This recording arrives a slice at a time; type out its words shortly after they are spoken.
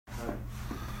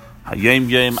Hayom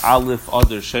Yom, Aleph,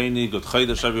 Adar Sheini, Good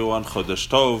Chodesh everyone, Chodesh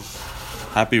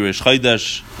Tov, Happy Rish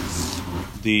Chodesh.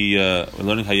 We're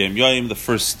learning Hayom Yom, the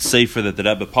first sefer that the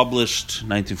Rebbe published,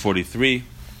 1943,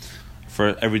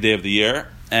 for every day of the year.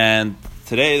 And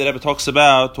today the Rebbe talks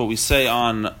about what we say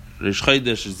on Rish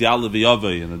Chodesh is Ya'aleh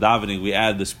v'yaveh. In the davening we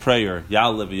add this prayer,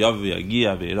 Ya'aleh v'yaveh,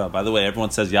 Yagia v'yirah. By the way,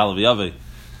 everyone says Ya'aleh v'yaveh.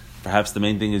 Perhaps the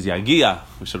main thing is Yagia.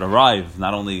 We should arrive,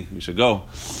 not only we should go.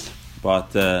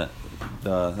 But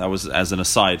that was as an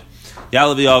aside.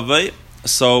 Ya'aleh v'yaveh.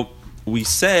 So we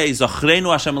say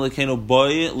Zachrenu Hashem Elokeinu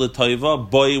boy l'toiva,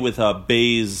 boy with a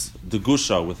beis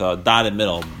degusha, with a dot in the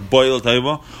middle, boy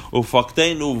l'toiva,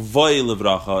 ufaktenu voy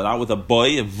l'vracha, not with a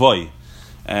boy, a voy.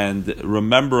 And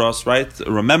remember us, right?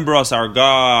 Remember us, our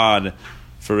God,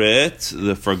 for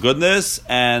for goodness,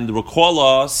 and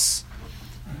recall us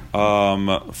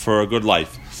for a good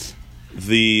life.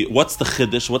 What's the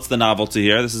chiddush? What's the novelty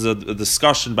here? This is a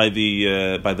discussion by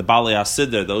the Balei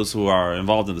HaSiddur, those who are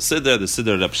involved in the Siddur. The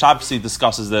Siddur Reb Shabsi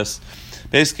discusses this.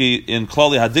 Basically, in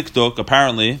Klali Hadikduk,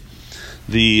 apparently,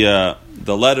 the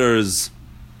letters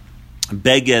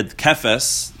Beged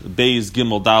Kefes, Beis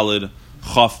Gimel Dalid,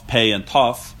 Chaf, Pei, and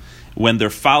Taf, when they're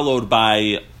followed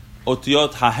by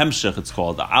Otiyot HaHemshech, it's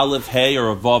called Aleph, Hey, or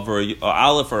a Vav, or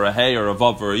Aleph, or a Hey, or a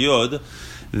Vav, or a Yud,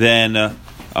 then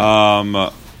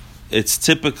it's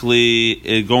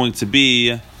typically going to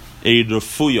be a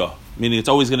refuya, meaning it's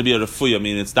always going to be a refuya,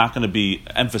 meaning it's not going to be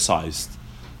emphasized.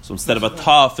 So instead of a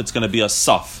taf, it's going to be a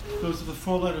saf. Those are the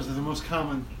four letters that are the most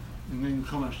common in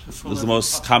Chumash. Those are the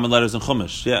most common letters in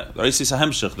Chumash. Yeah,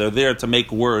 they're there to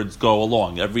make words go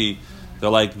along. They're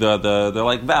like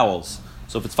vowels.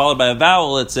 So if it's followed by a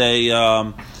vowel, it's a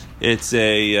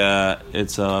refuya.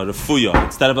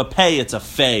 Instead of a pei, it's a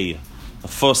fei, a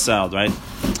fuss sound, right?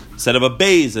 Instead of a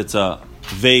beis, it's a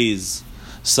vase.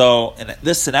 So in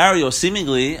this scenario,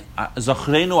 seemingly,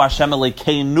 Zachrenu Hashem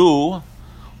Elokeinu,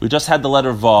 we just had the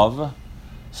letter vav.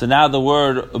 So now the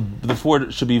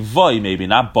word should be voy, maybe,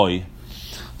 not boy.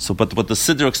 So, but what the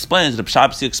Siddur explains, the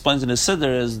Shabsi explains in his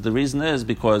Siddur, is the reason is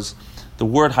because the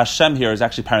word Hashem here is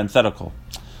actually parenthetical.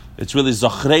 It's really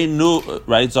Zachrenu,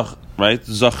 right?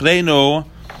 Zachrenu,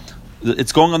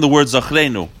 it's going on the word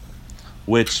Zachrenu,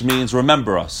 which means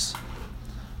remember us.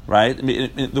 Right? I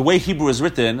mean, the way Hebrew is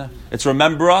written, it's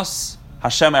remember us,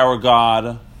 Hashem our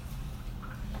God,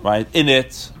 right? In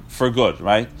it for good,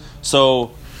 right?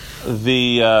 So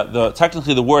the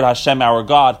technically the word Hashem our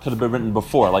God could have been written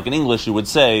before. Like in English, you would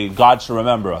say God should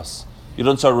remember us. You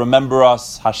don't say remember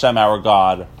us, Hashem our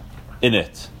God, in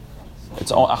it.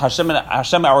 It's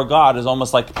Hashem our God is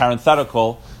almost like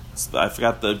parenthetical. I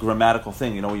forgot the grammatical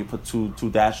thing. You know, where you put two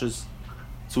dashes.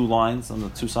 2 lines on the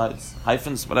 2 sides,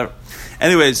 hyphens, whatever.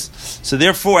 Anyways, so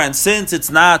therefore, and since it's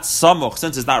not samuch,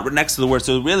 since it's not next to the word,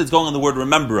 so really it's going on the word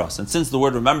remember us. And since the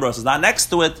word remember us is not next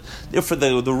to it, therefore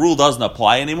the rule doesn't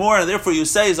apply anymore. And therefore you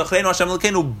say, Zachrenu Hashem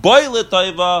Elokeinu boy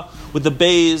l'toiva with the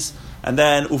beis, and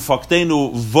then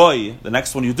ufaktenu voy. The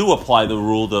next one you do apply the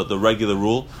rule, the regular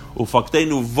rule.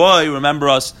 Ufaktenu voy, remember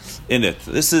us in it.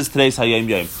 This is today's Hayom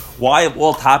Yom. Why of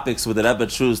all topics would the Rebbe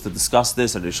choose to discuss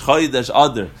this? And Rish Chodesh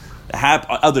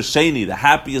Adar Sheini, the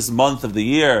happiest month of the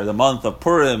year, the month of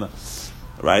Purim,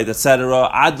 right, etc.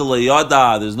 Adar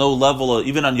Yada, there's no level of,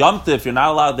 even on Yom Tif, you're not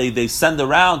allowed, they send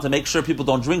around to make sure people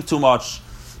don't drink too much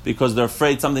because they're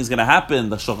afraid something's going to happen,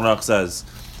 the Shulchan Aruch says.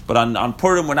 But on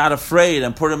Purim, we're not afraid,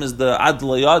 and Purim is the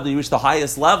Adar Yada, you reach the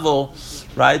highest level,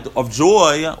 right, of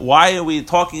joy. Why are we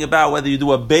talking about whether you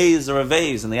do a beis or a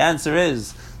vase? And the answer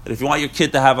is that if you want your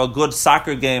kid to have a good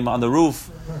soccer game on the roof,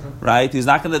 right? They're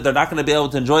not going to be able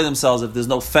to enjoy themselves if there's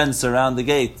no fence around the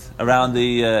gate,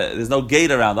 there's no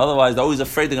gate around. Otherwise, they're always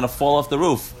afraid they're going to fall off the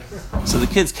roof. So the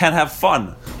kids can't have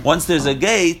fun. Once there's a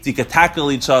gate, you could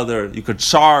tackle each other, you could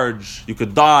charge, you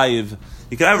could dive,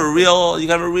 you could have a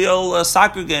real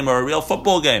soccer game or a real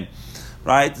football game,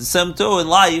 right? The same too in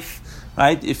life,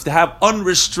 right? If they have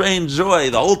unrestrained joy,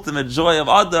 the ultimate joy of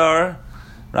Adar,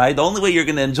 right? The only way you're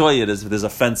going to enjoy it is if there's a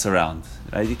fence around.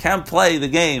 Right? You can't play the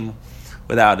game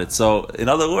without it. So, in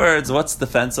other words, what's the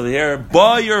fence over here?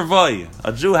 Boy or voy.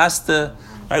 A Jew has to,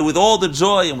 right, with all the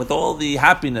joy and with all the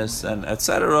happiness and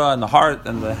etc. and the heart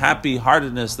and the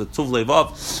happy-heartedness, the tuv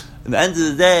levav. At the end of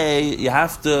the day, you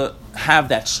have to have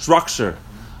that structure.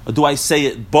 Or do I say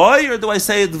it boy or do I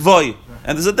say it voy?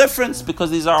 And there's a difference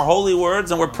because these are holy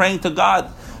words and we're praying to God.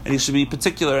 And you should be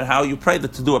particular in how you pray to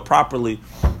do it properly.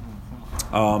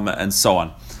 And so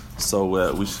on.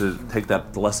 So we should take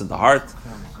that lesson to heart.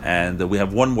 And we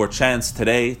have one more chance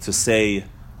today to say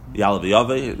Ya'aleh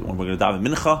v'yaveh when we're going to daven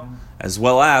mincha, as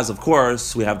well as, of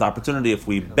course, we have the opportunity if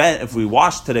we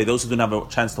wash today. Those who didn't have a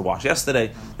chance to wash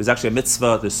yesterday, there's actually a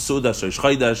mitzvah, there's Suda, Rish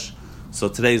Chodesh, So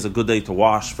today is a good day to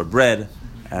wash for bread,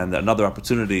 and another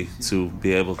opportunity to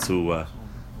be able to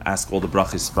ask all the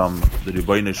brachis from the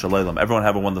Ribono Shel Olam. Everyone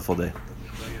have a wonderful day.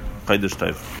 Chodesh Tov.